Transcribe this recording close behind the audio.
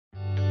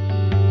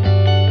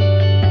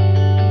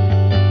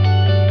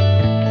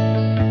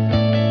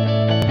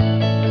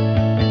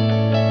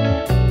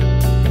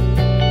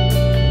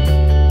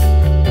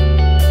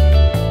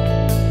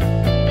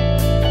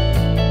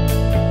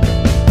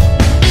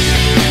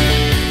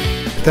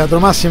Teatro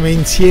Massimo è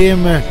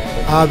insieme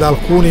ad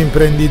alcuni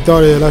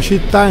imprenditori della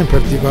città, in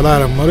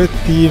particolare a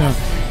Morettino,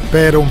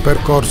 per un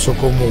percorso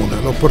comune.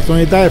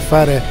 L'opportunità è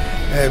fare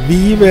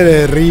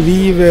vivere,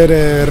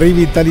 rivivere,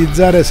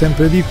 rivitalizzare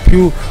sempre di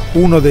più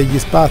uno degli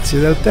spazi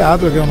del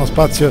teatro, che è uno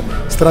spazio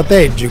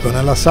strategico.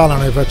 Nella sala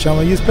noi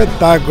facciamo gli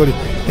spettacoli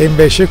e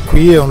invece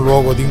qui è un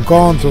luogo di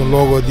incontro, un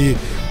luogo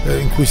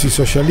in cui si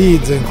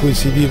socializza, in cui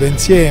si vive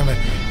insieme,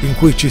 in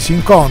cui ci si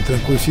incontra,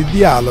 in cui si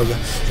dialoga,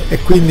 e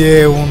quindi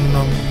è un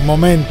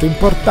momento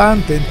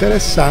importante,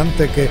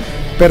 interessante, che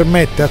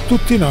permette a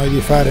tutti noi di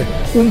fare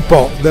un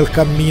po' del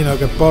cammino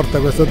che porta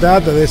questo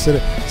teatro ad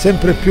essere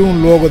sempre più un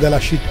luogo della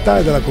città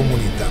e della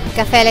comunità. Il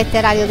caffè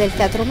letterario del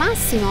Teatro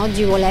Massimo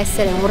oggi vuole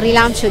essere un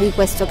rilancio di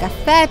questo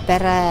caffè,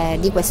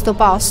 di questo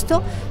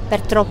posto,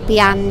 per troppi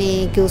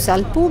anni chiuso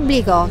al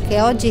pubblico,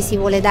 che oggi si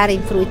vuole dare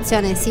in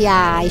fruizione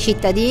sia ai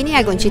cittadini,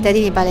 ai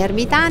concittadini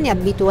palermitani,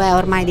 abitué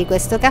ormai di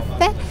questo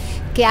caffè,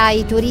 che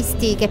ai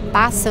turisti che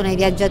passano, ai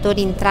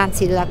viaggiatori in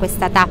transito da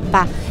questa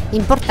tappa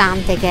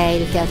importante che è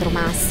il Teatro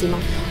Massimo.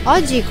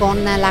 Oggi, con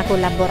la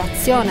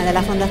collaborazione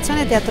della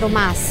Fondazione Teatro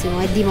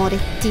Massimo e di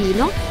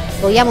Morettino,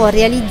 vogliamo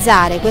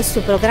realizzare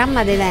questo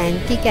programma di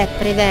eventi che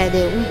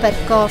prevede un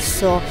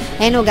percorso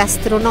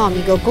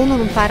enogastronomico con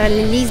un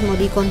parallelismo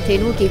di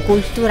contenuti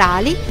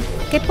culturali,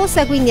 che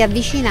possa quindi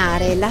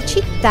avvicinare la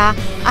città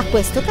a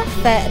questo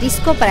caffè,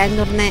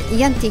 riscoprendone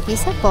gli antichi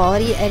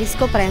sapori e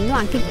riscoprendo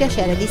anche il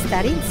piacere di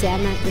stare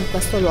insieme in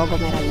questo luogo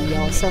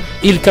meraviglioso.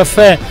 Il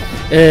caffè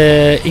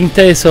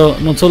inteso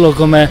non solo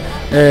come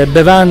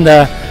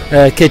bevanda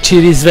che ci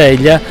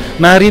risveglia,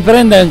 ma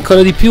riprende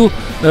ancora di più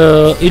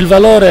il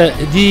valore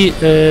di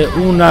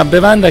una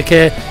bevanda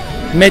che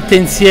mette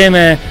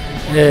insieme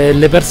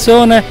le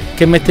persone,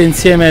 che mette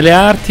insieme le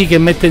arti, che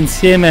mette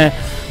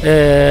insieme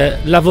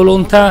la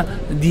volontà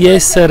di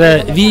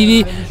essere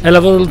vivi e la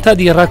volontà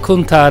di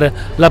raccontare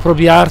la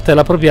propria arte,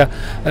 la propria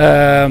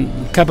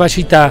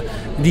capacità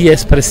di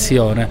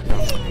espressione.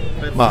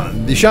 Ma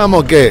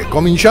diciamo che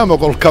cominciamo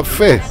col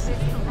caffè,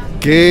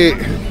 che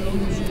è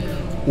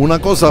una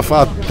cosa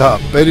fatta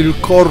per il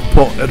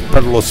corpo e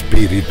per lo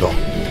spirito,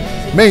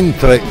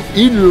 mentre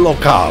il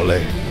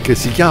locale, che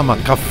si chiama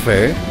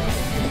caffè,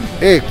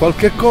 è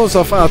qualche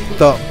cosa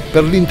fatta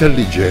per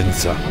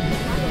l'intelligenza,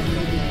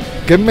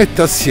 che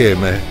mette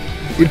assieme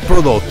il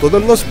prodotto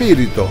dello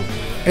spirito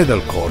e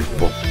del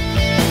corpo.